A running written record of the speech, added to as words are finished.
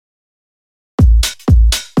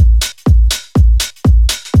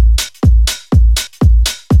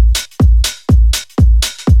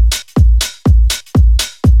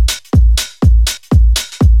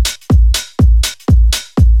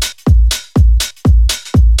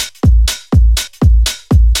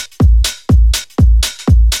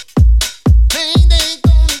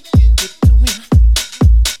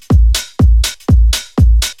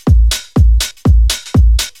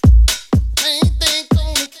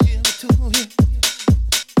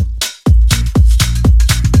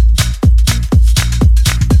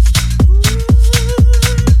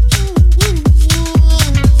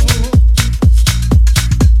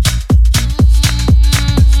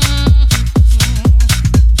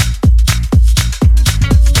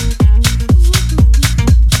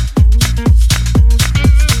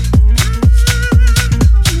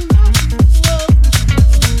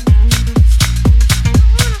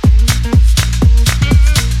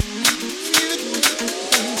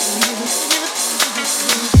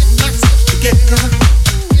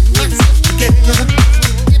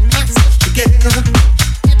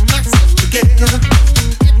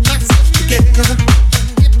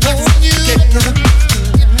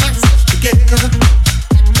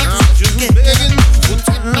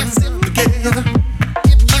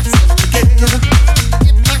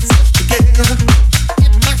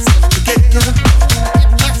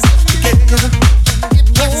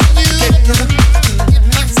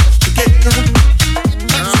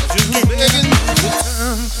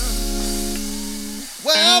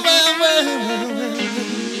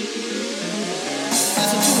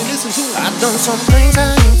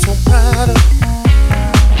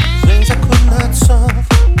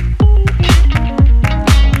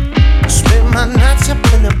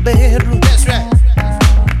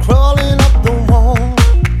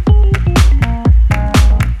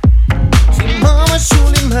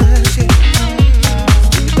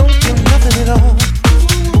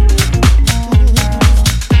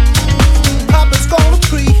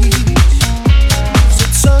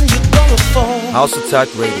Sat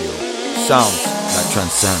Radio. Sounds that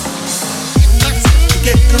transcend.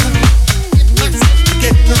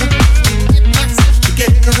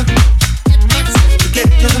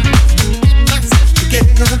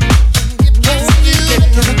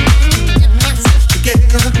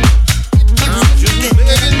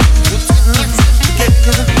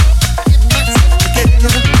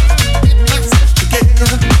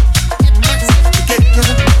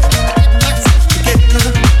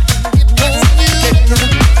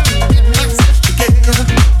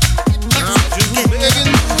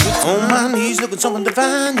 Someone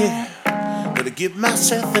divine, yeah. Gotta get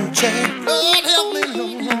myself in check. Lord help me,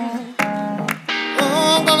 Lord.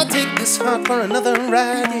 Oh, I'm gonna take this heart for another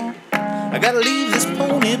ride, yeah. I gotta leave this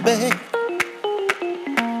pony back.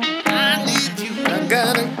 I need you. I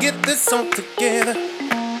gotta get this all together.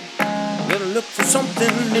 Gotta look for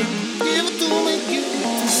something new. Give it to me, give it to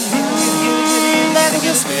me. That and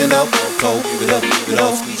just stand up, cold, give it up, give it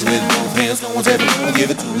off. Squeeze it with both hands, no one's ever gonna give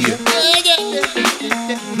it to you.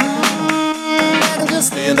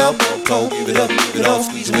 Just stand up, cold, give it up, give it off.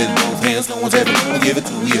 Squeeze it with both hands, no one's ever gonna give it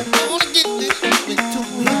to you.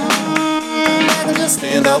 Just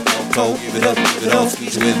stand up, cold, give it up, give it off.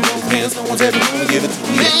 Squeeze it with both hands, no one's ever gonna give it to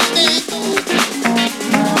you.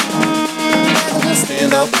 Just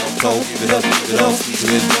stand up, cold, give it up, give it off. Squeeze it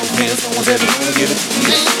with both hands, no one's ever gonna give it to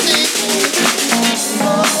you.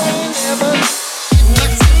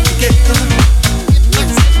 Get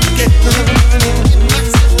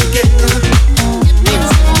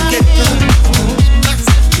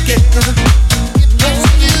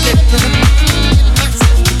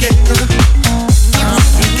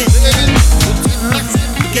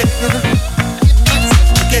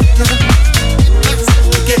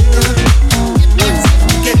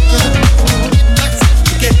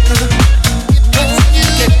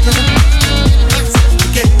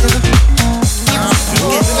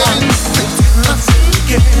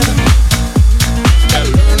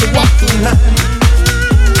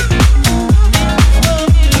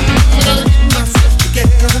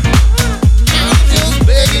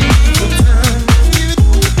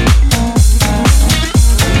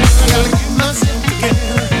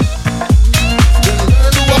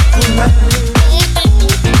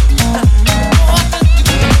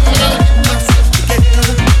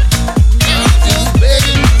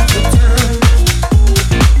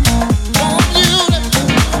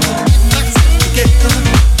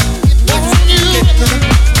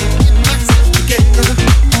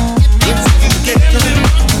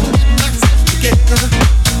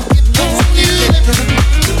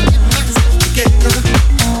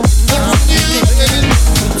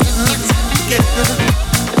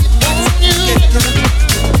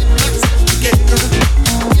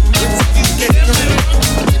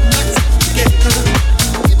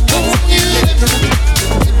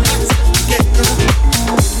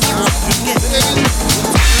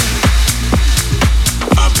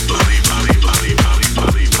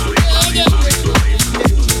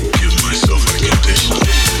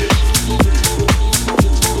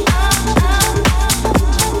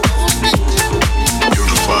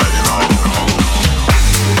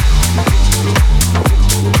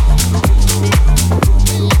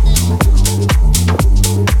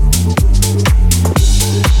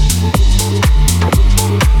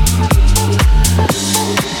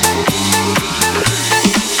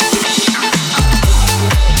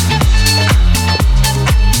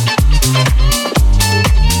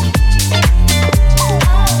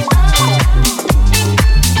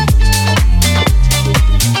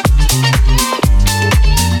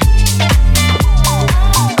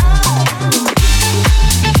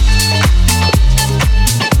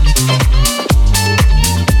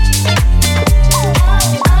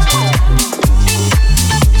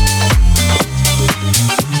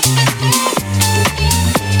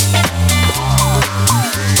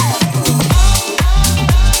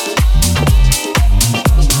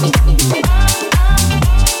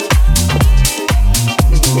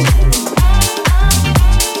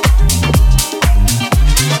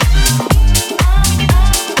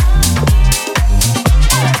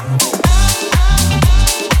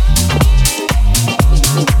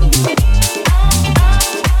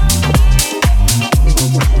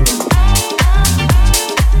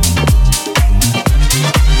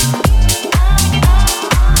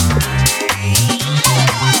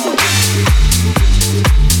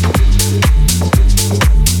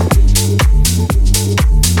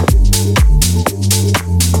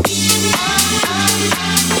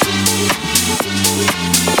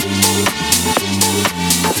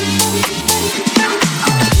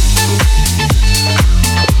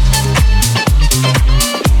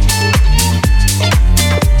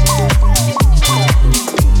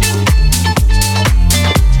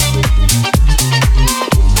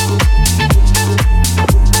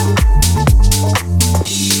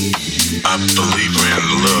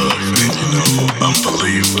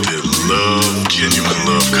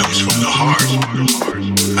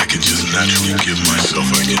I can just naturally give myself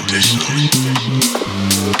unconditionally.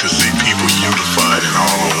 To see people unified and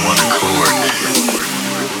all on one accord.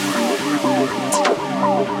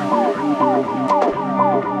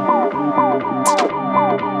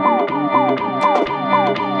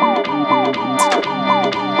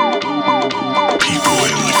 People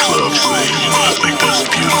in the club saying, I think that's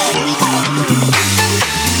beautiful.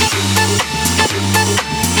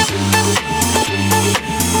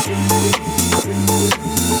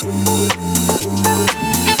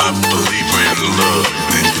 I believe in love,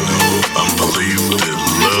 and I'm believe that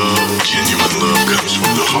love genuine.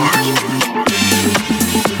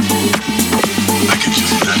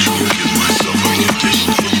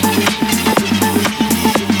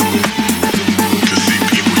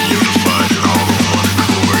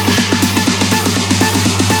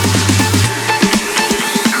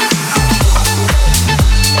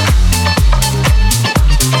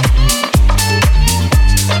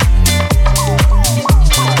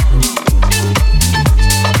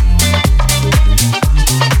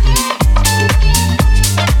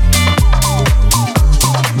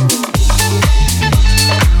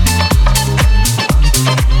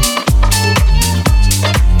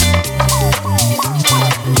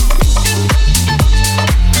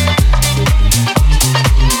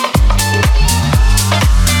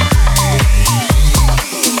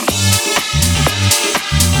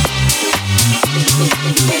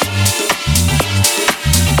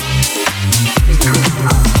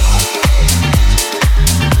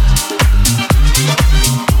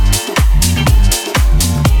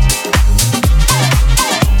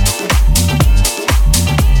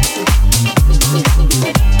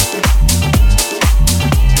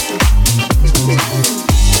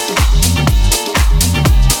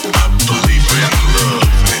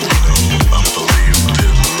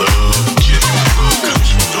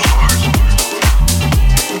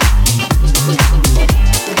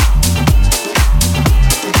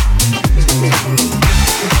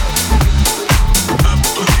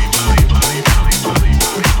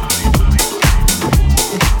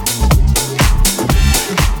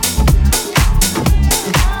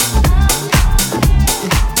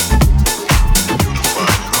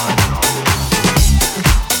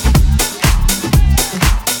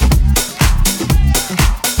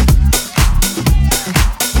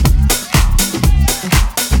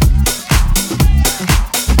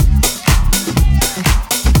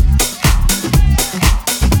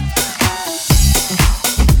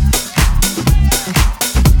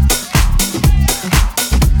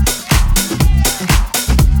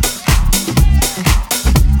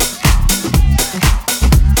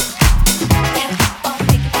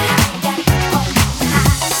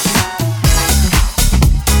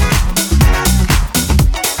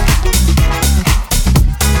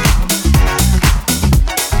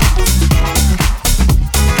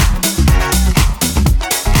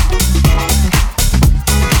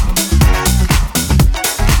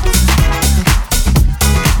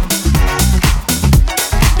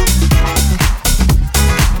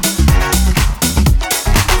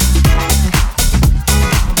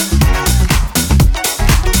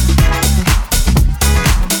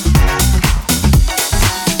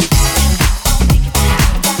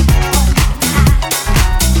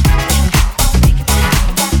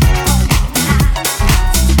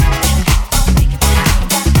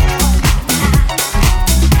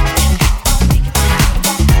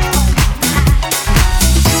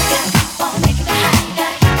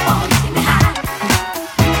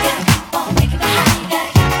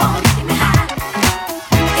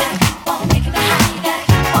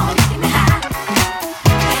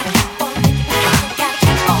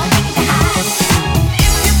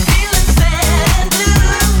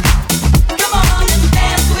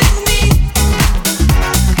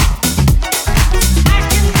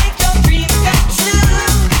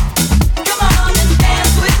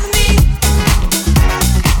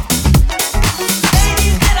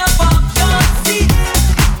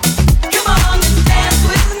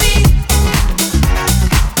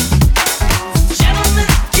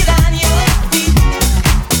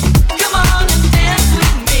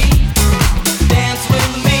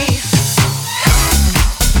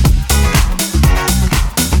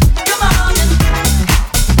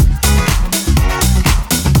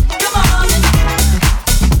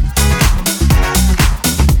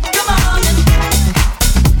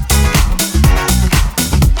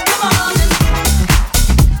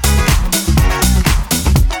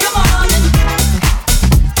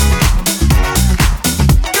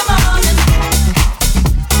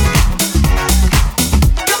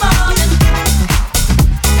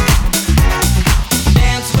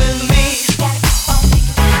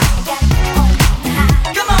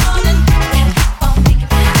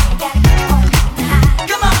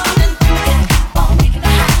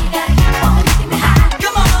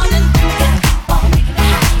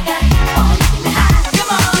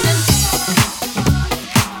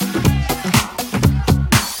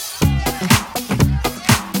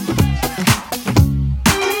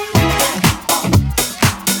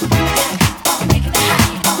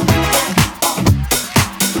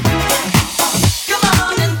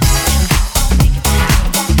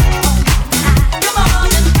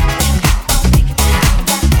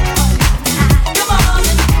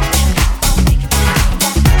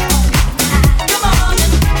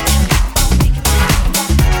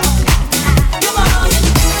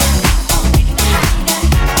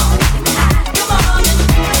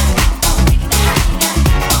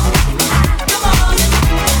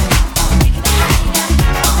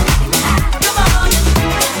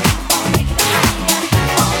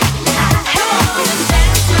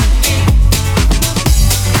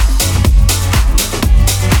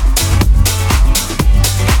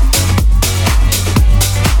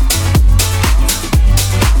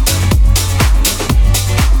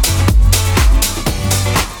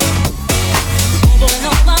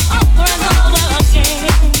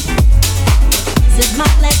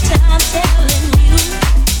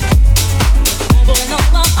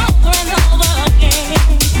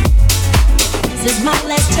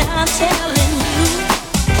 time telling you.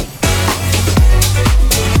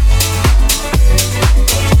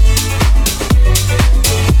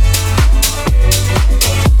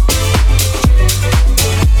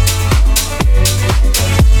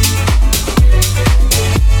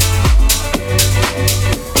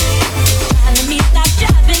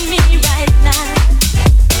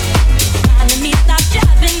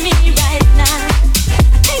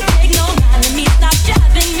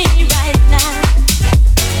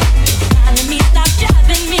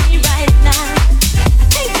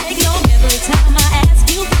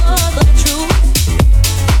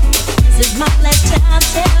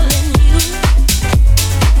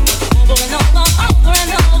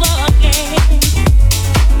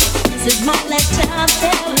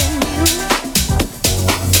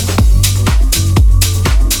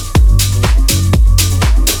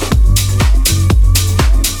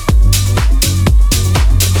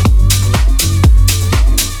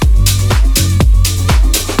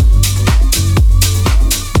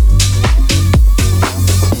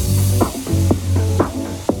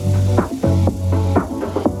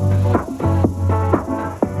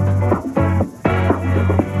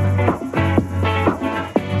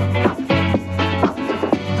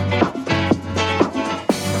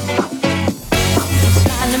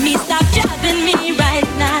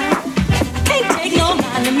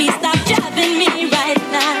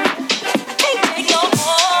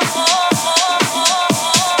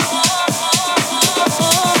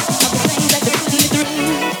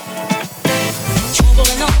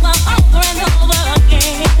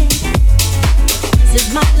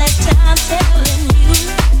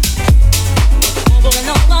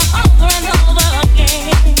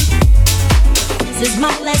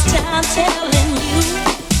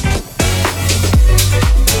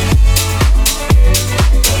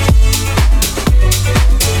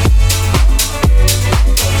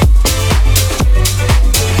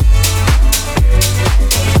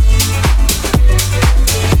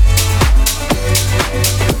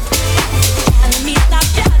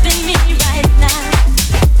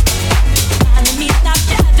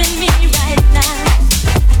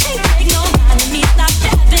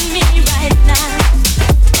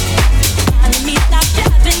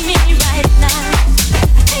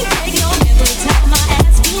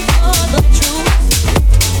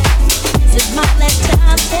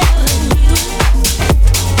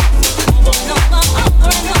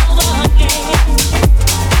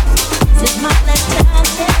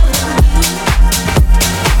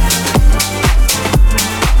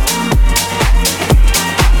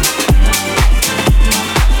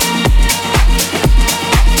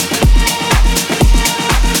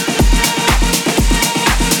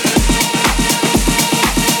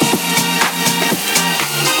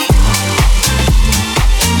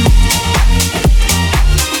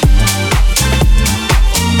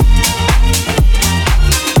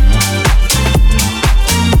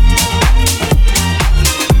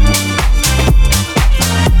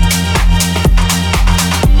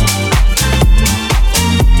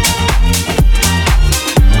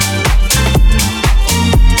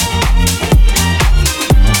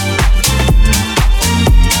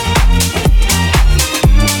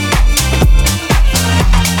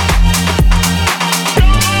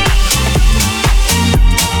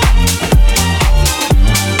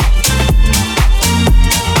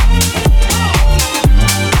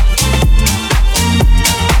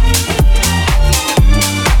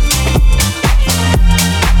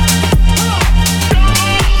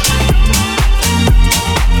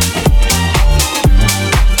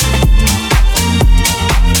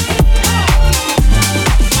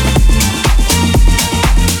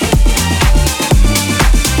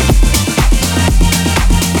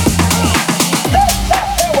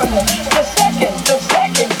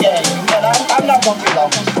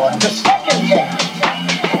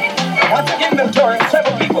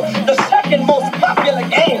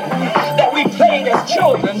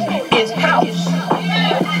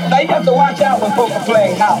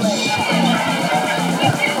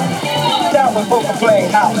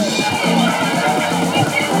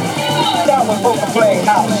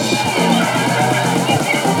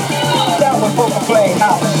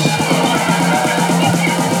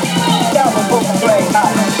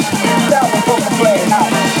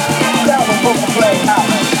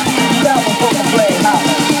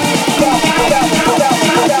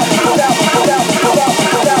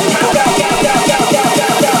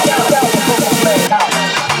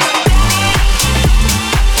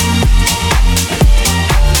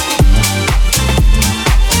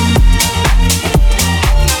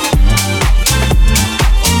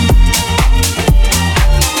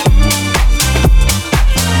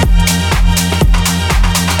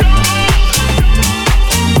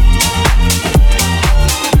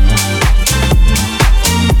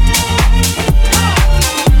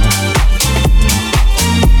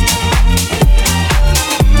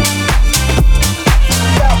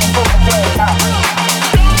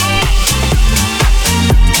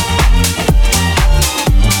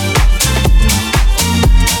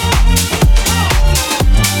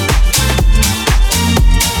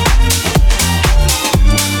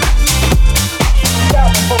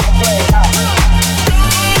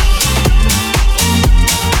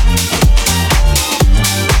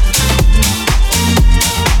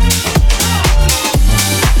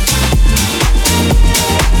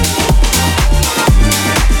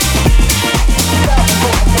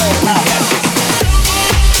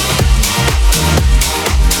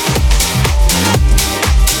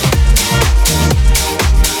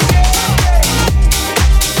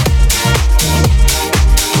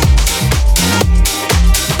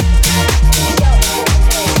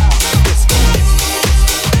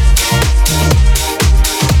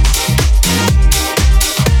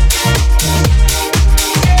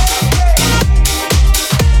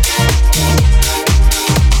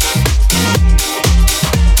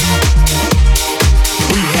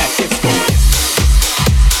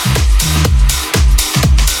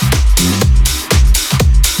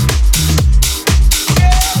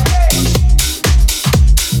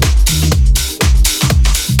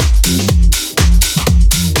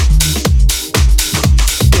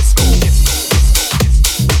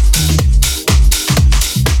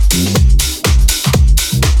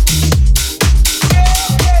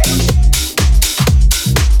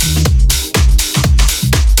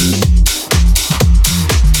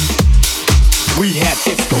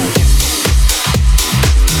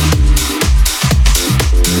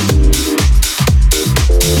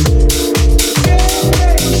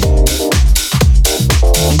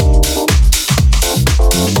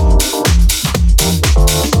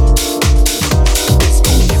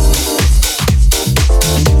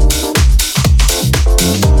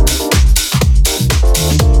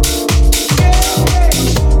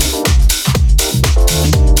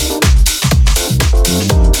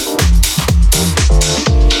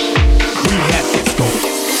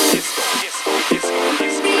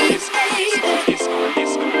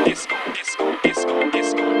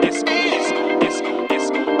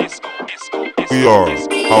 We are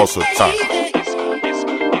House of Top.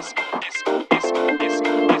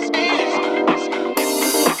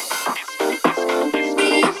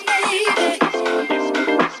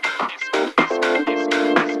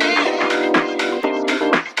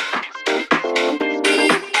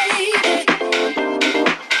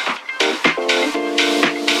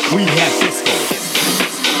 We have disco.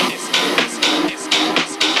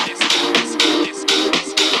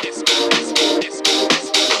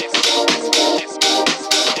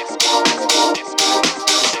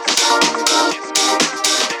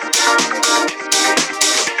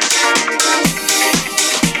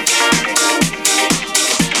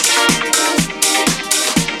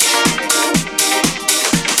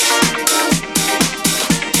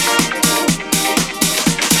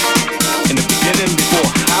 In the beginning, before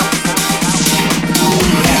house,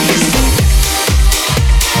 we have disco.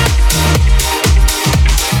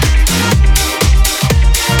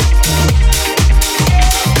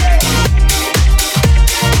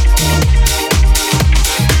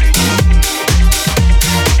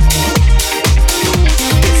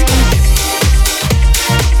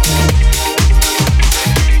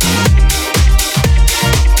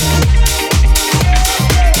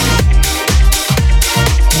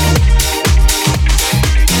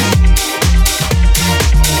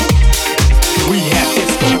 We have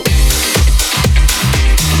disco.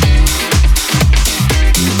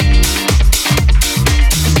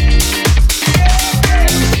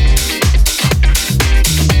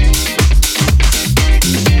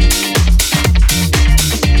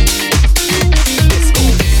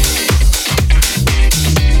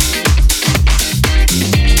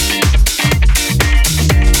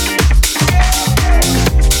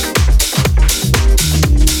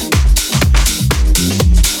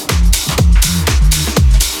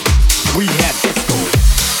 We have disco.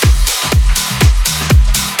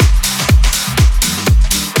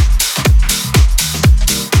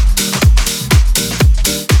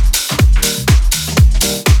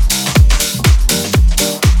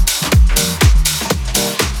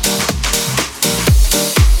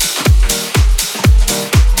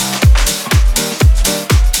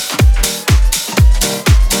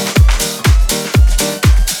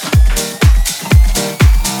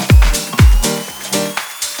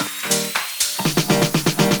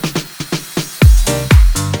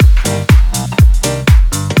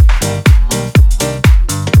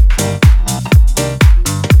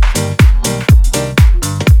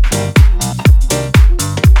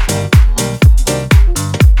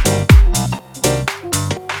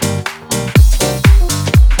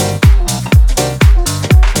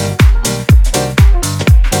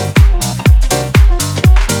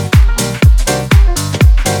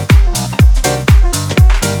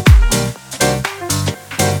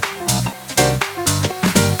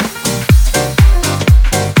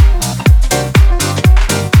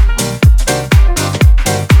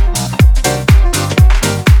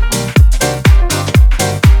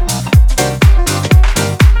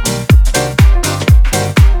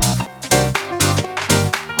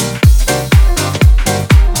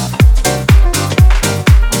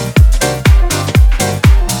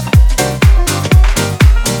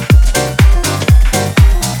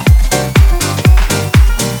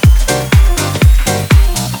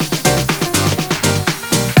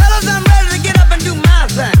 Fellas, I'm ready to get up and do my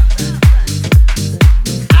thing.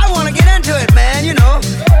 I wanna get into it, man, you know.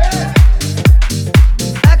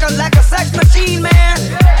 Like a sex machine, man.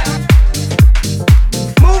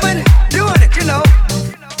 Moving, doing it, you know.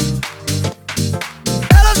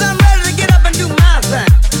 Fellas, I'm ready to get up and do my thing.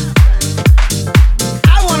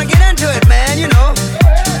 I wanna get into it, man, you know.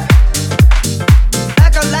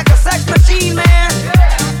 Like a sex machine, man.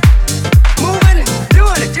 Moving,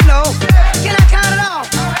 doing it, you know. Can I count it off?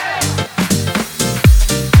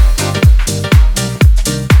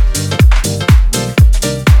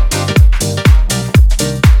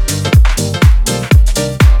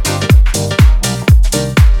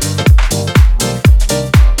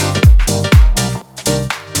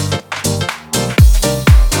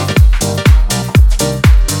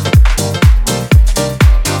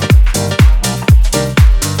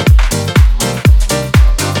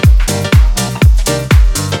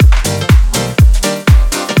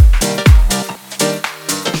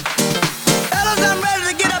 Fellas, I'm ready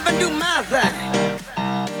to get up and do my thing.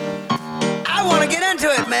 I wanna get into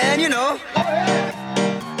it, man, you know.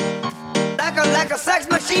 Like a sex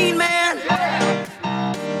machine, man.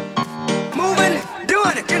 Moving,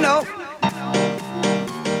 doing it, you know.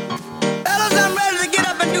 Fellas, I'm ready to get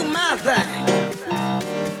up and do my thing.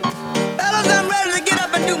 Fellas, I'm ready to get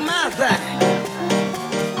up and do my thing.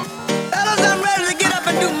 Fellas, I'm ready to get up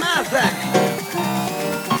and do my thing.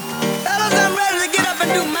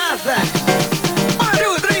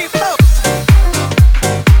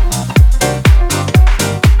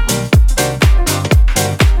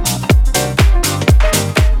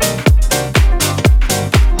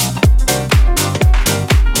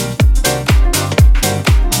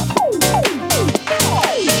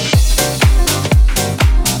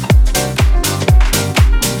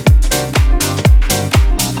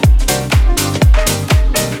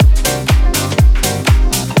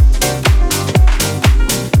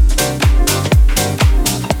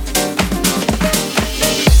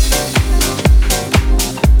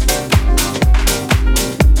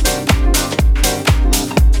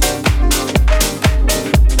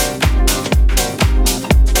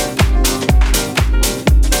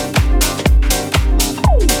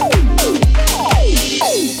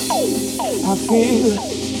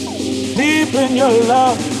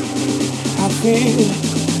 love. I feel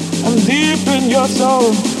I'm deep in your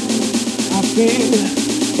soul. I feel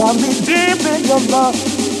got me deep in your love.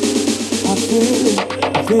 I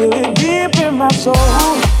feel it deep in my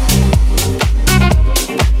soul.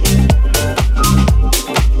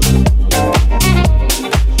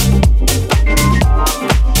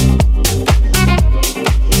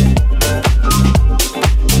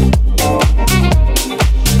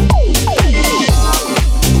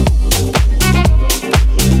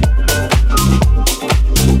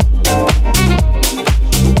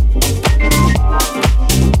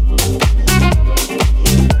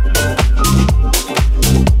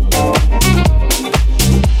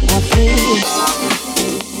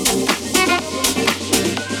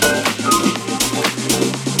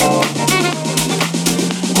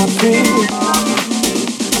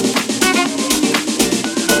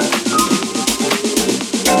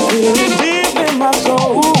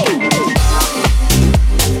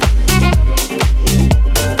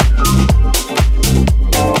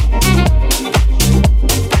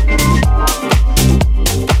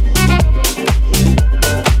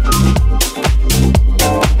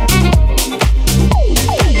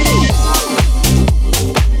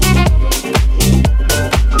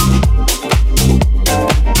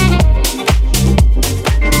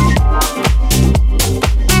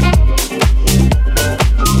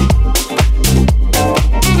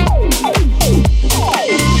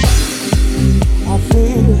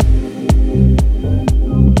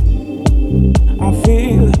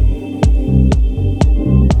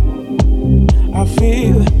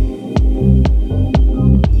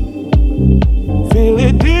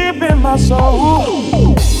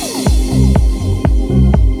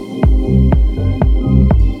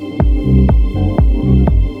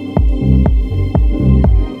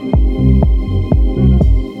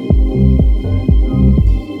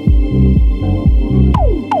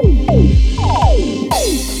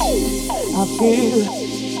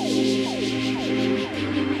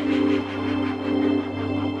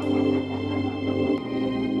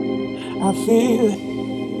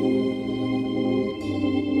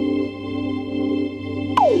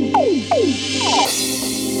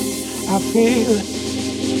 I feel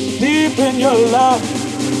deep in your love.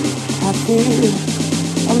 I feel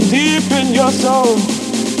I'm deep in your soul.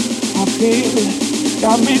 I feel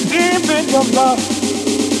got me deep in your love.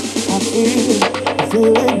 I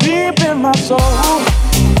feel it deep in my soul.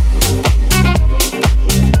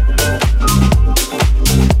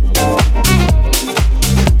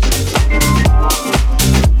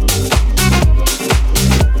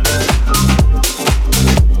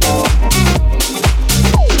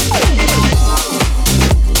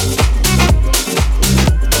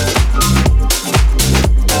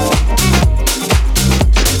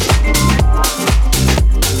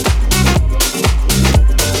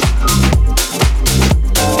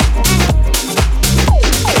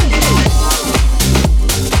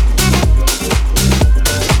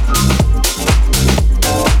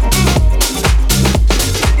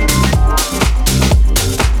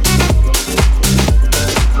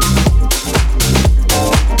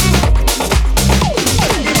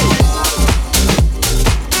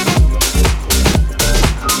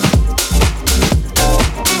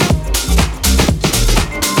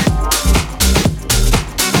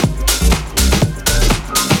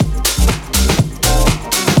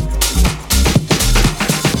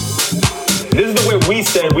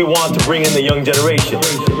 We want to bring in the young generation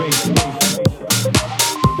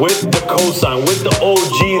with the cosign, with the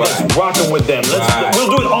OG that's rocking with them. We'll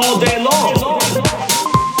do it all day long.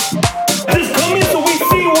 Just come in so we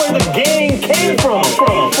see where the gang came from.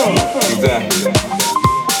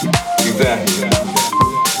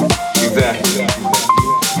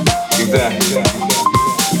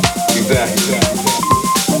 Exactly.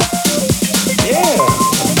 Yeah,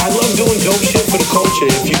 I love doing dope shit for the culture.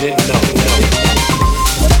 If you didn't know.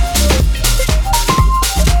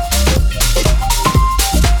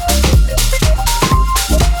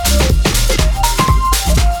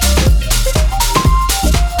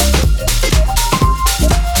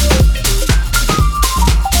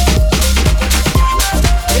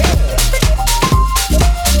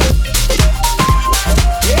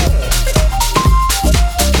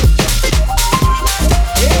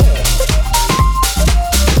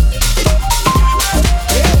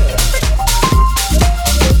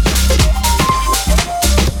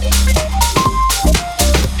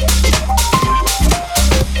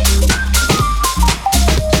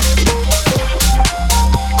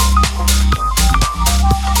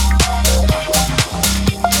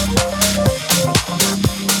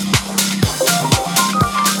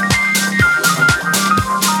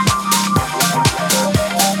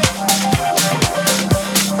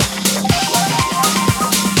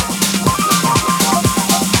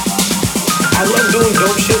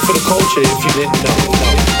 culture if you didn't know.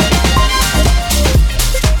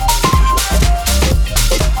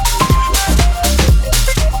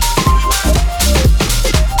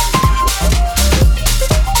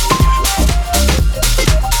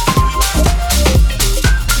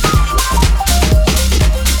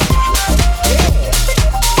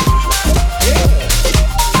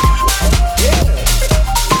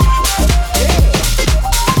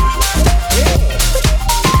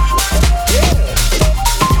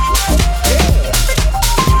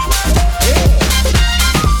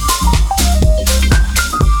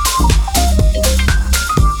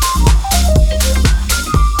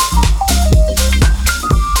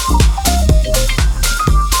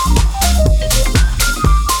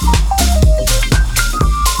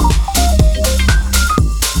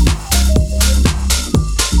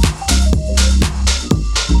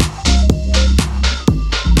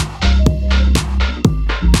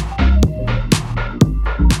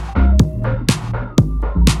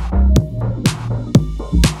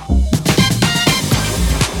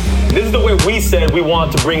 We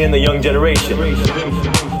want to bring in the young generation with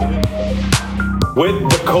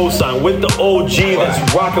the cosign, with the OG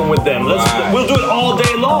that's rocking with them. We'll do it all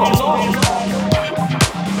day long.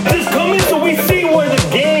 Just come in so we see where the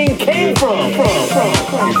gang came from.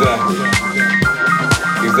 Exactly.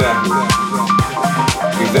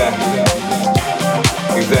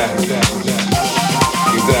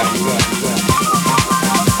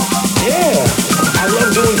 Yeah, I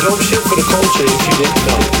love doing dope shit for the culture if you didn't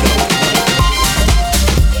know.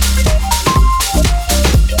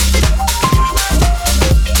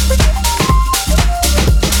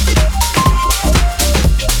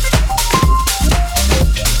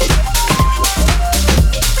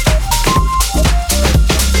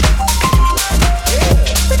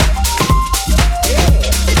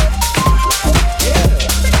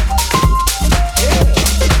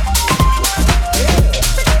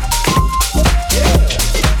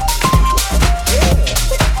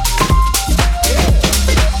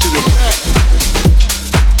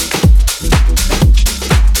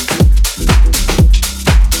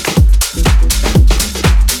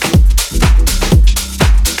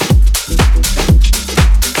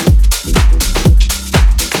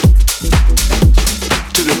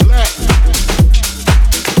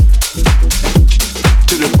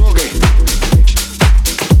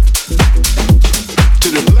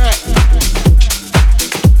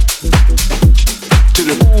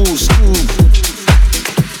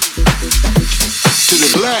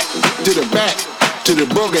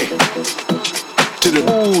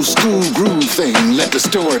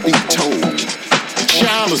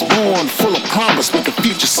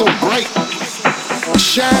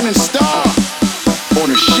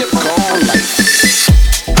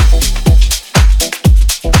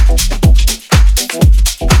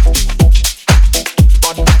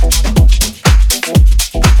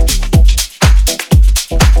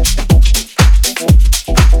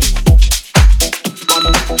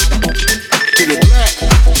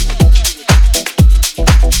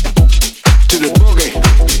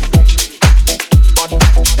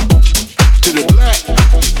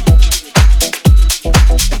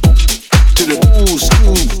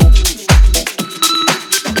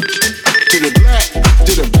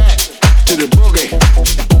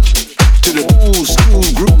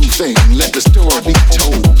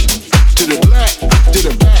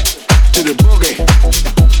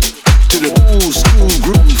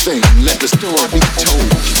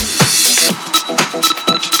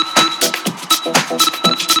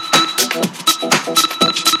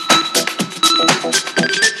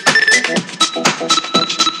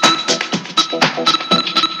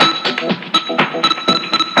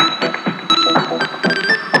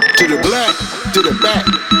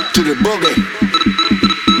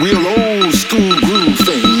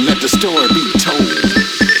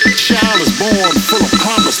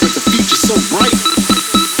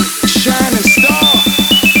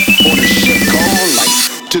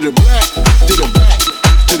 To the black,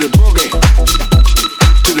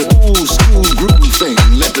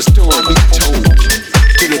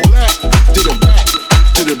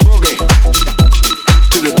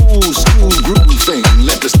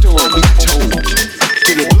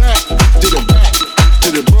 to the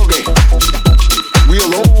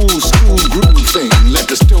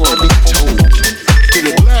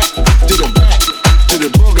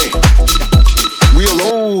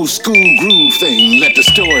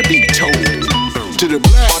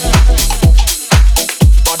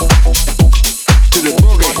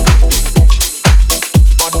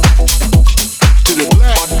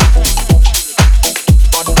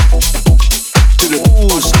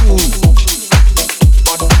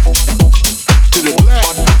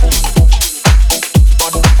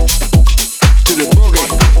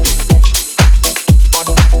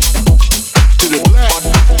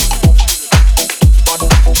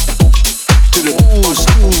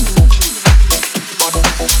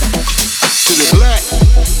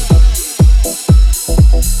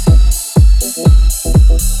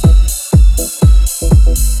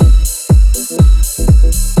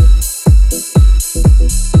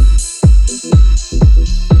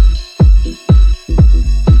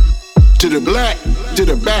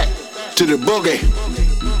boogie.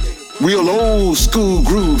 Real old school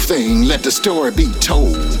groove thing, let the story be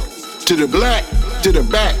told. To the black, to the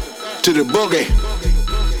back, to the boogie.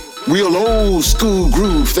 Real old school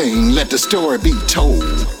groove thing, let the story be told.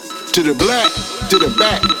 To the black, to the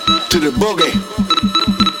back, to the boogie.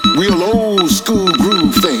 Real old school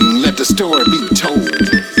groove thing, let the story be told.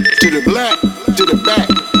 To the black, to the back,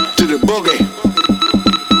 to the boogie.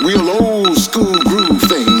 Real old school groove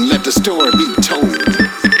thing, let the story be told.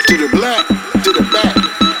 To the black, to the back,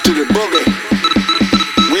 to the boogie.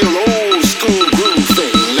 Real old school groove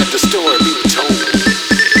thing, let the story be told.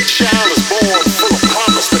 Child is born full of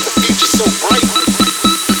promise with the future so bright.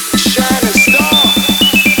 Shining star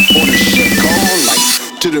on a ship called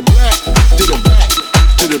life. To the black, to the back,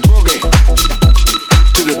 to the boogie.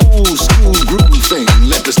 To the old school groove thing,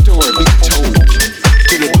 let the story be told.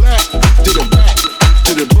 To the black, to the back,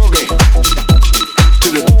 to the boogie. To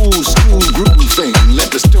the old school groove thing,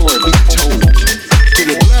 let the story be told. To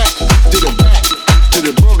the black, to the back, to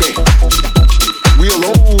the boogie. Real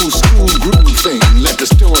old school groove thing, let the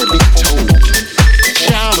story be told.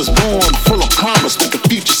 Child is born full of promise with the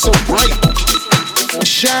future so bright.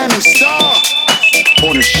 Shining star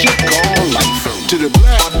on a ship called life. To the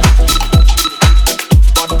black,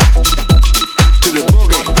 to the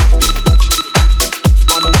boogie.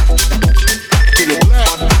 To the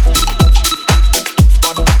black,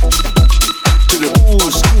 to the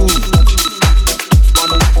old school.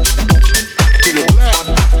 To the black,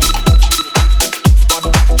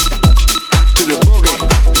 to the boogie.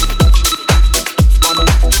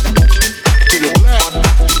 To the black,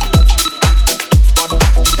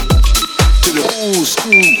 to the old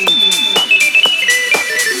school.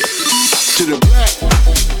 To the black.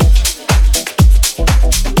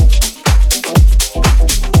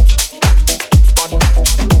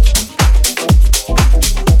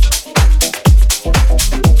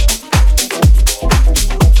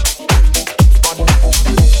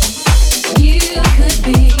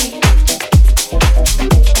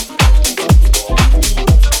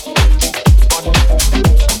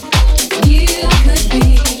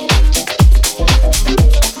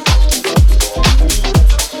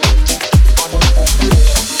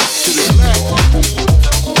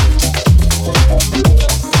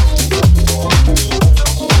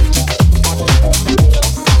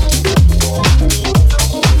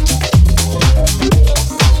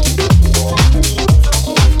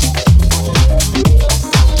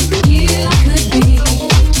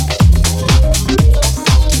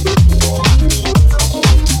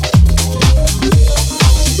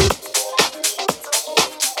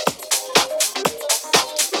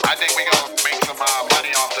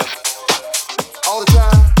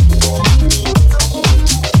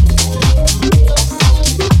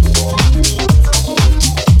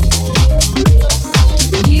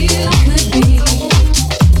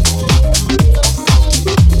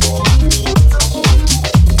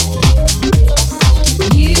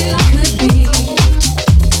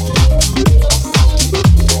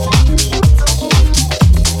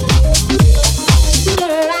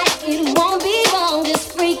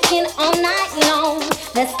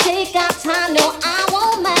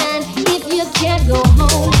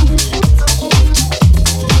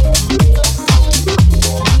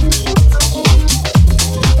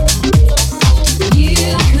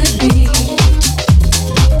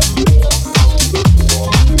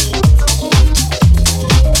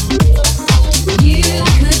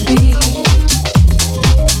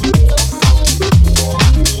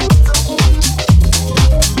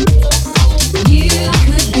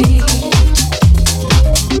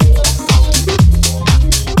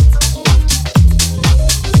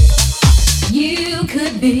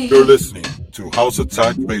 You're listening to House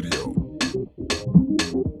Attack Radio.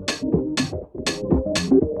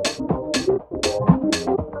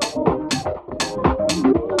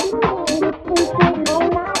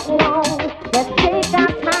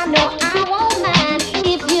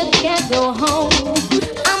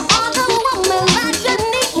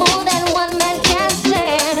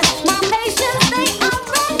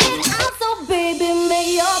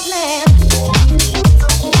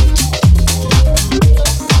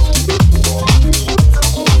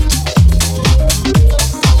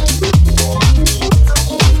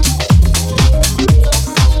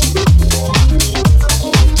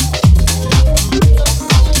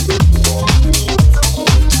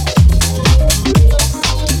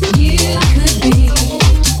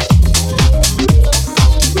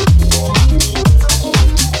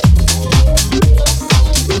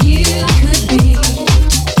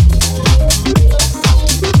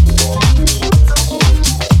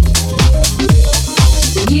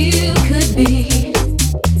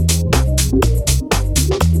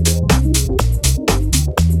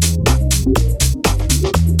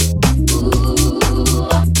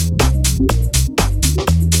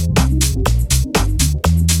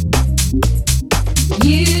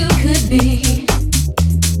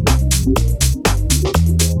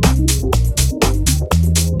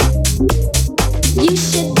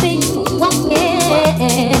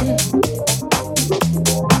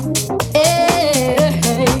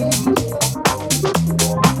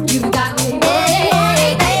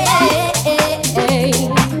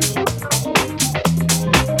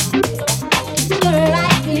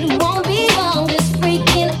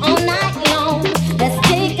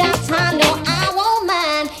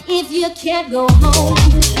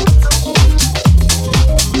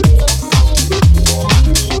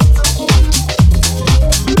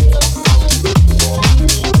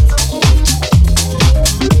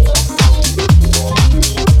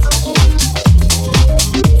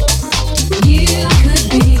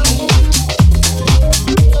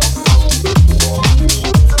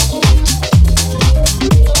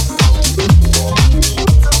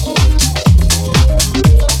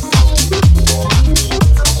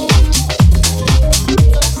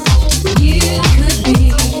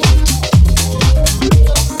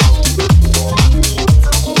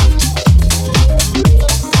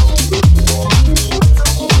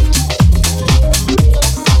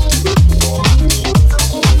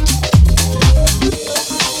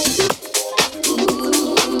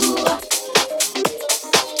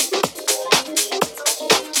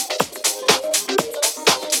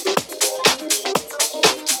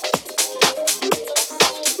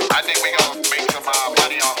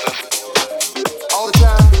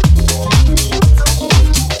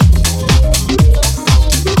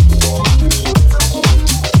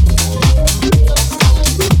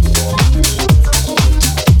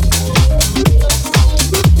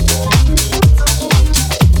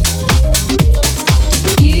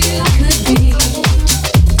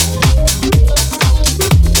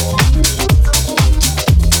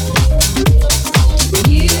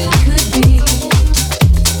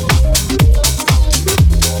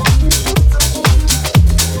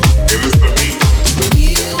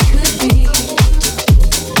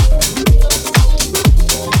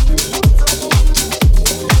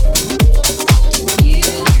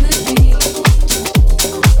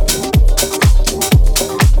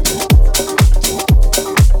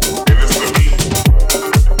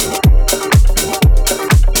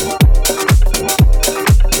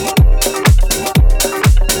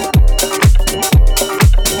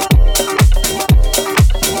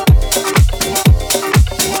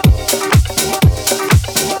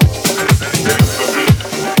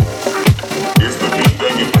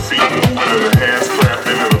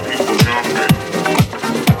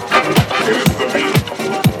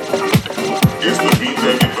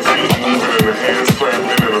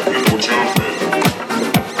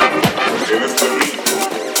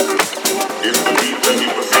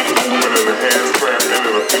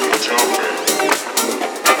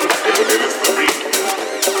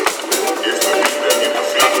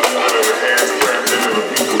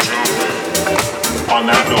 on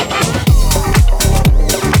that note.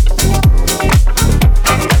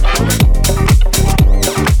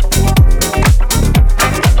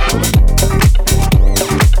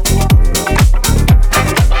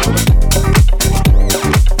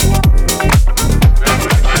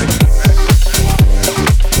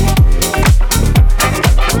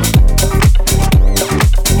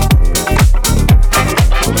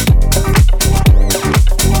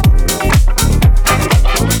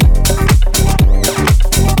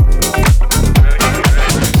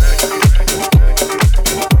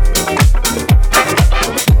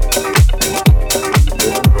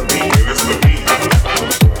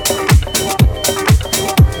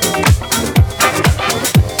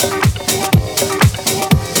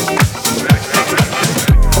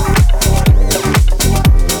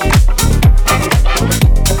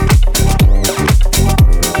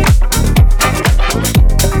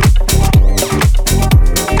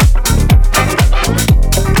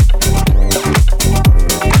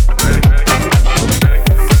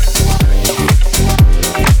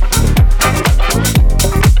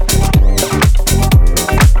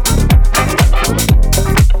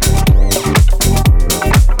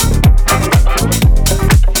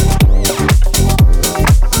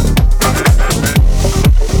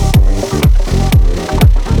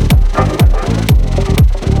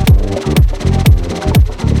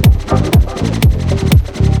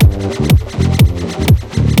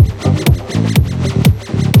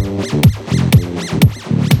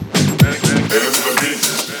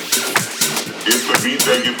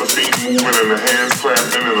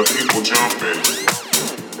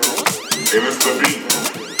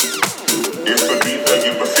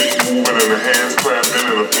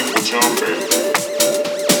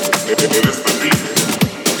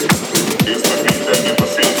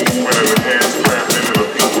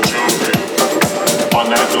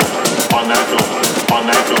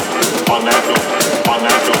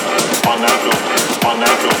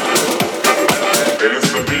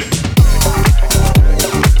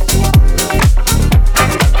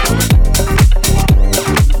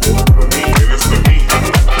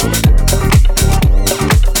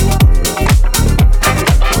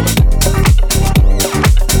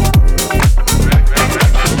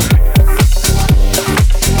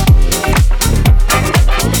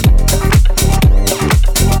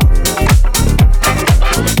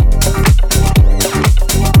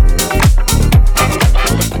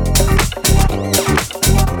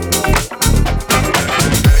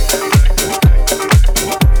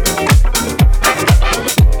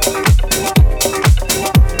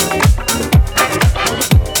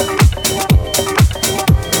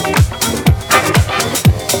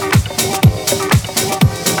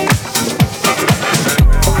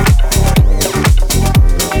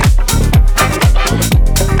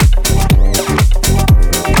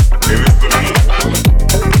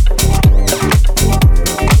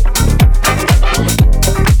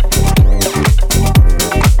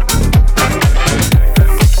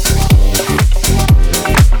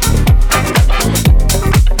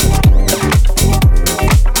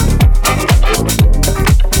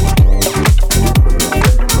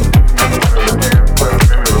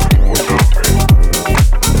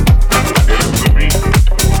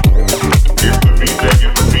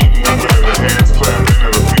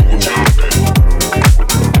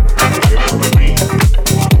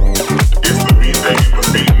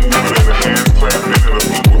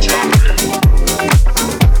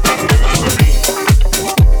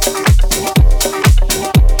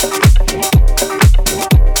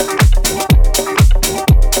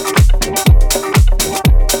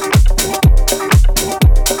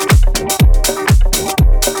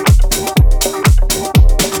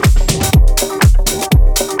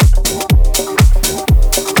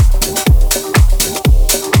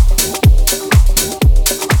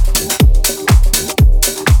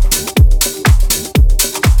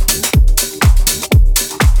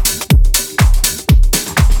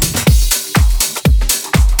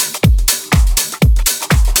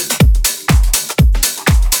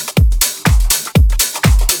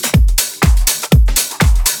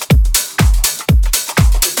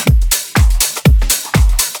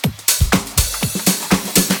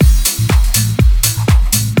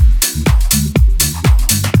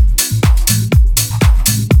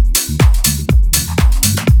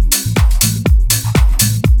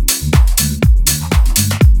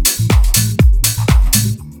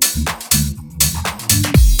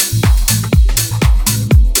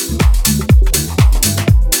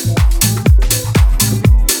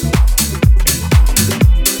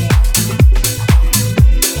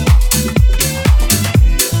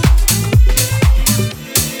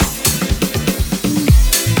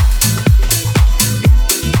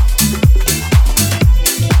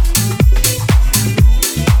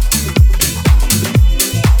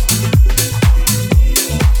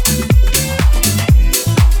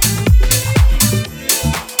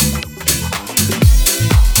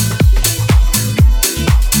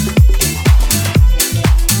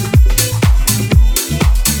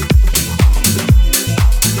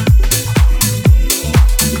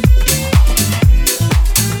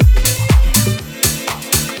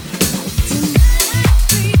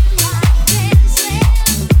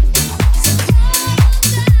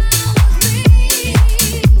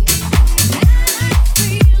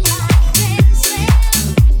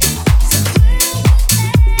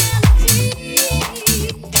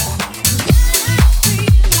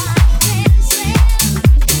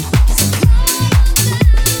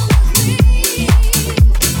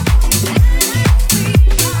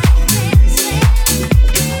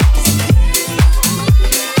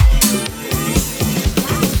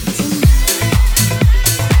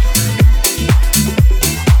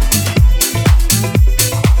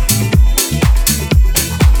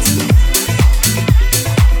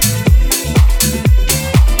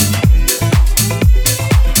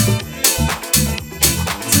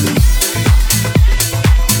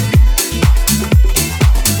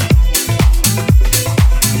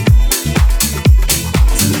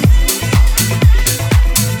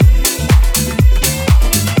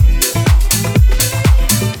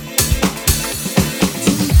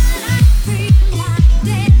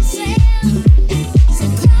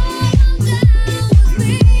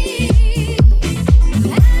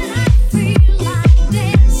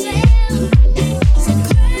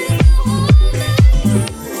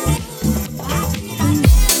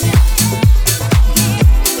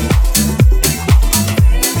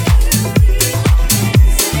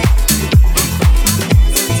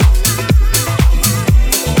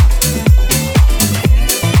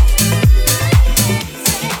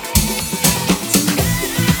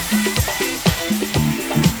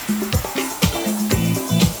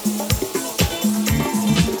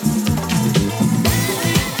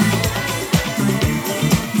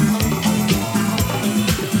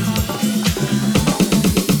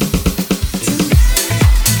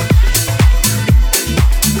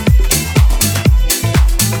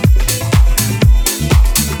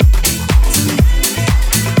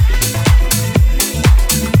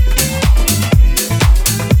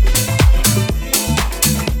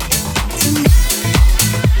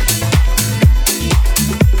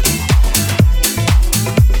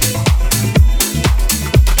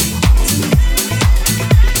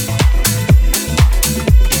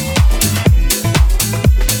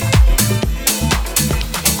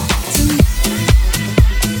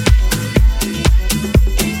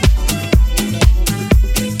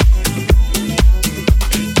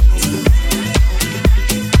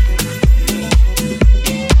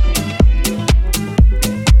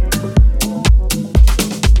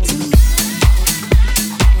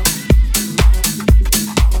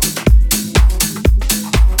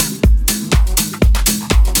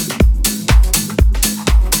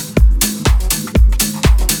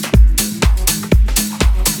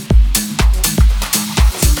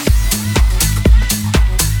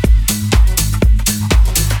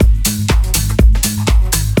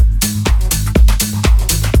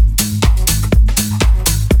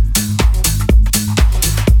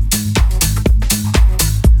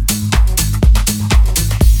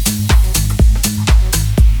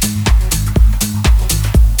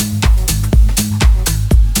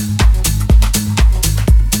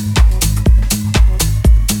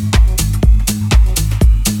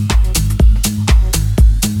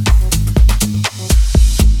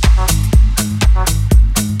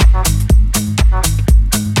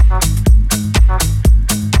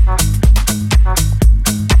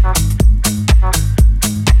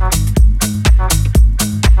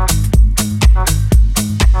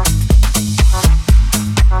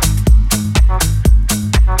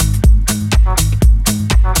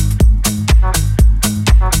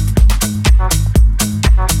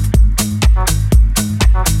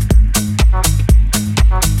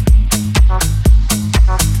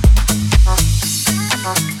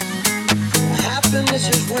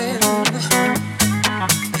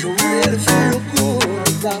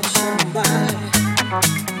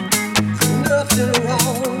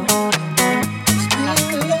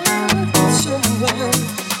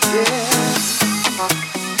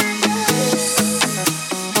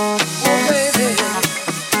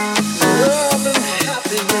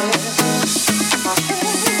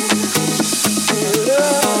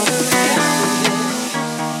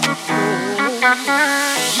 Make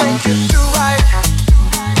it do right.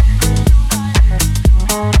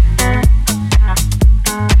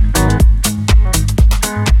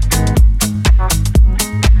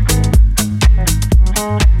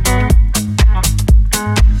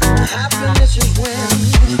 Happiness is when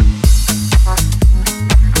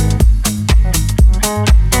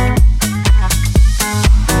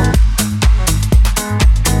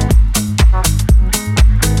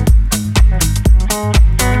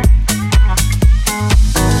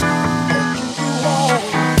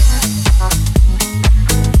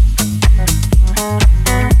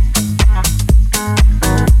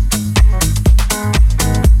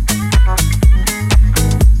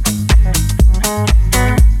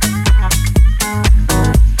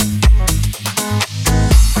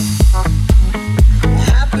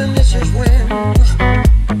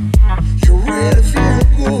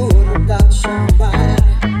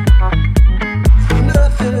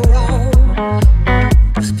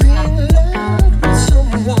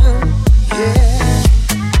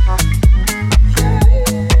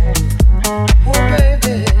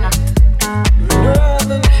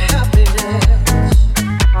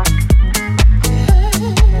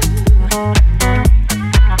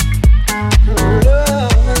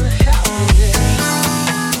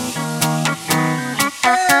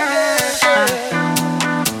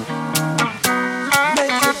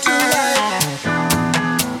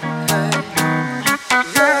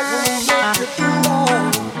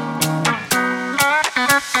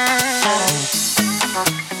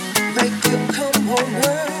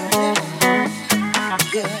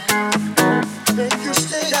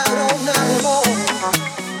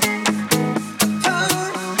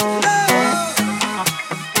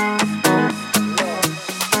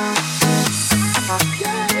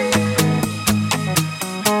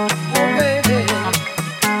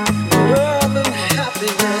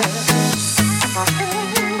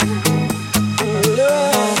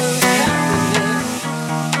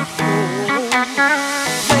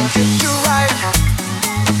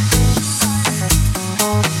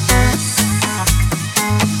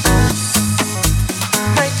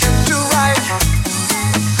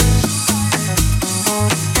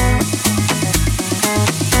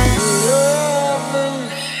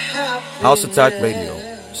House Attack Radio.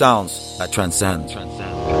 Sounds that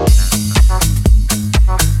transcend.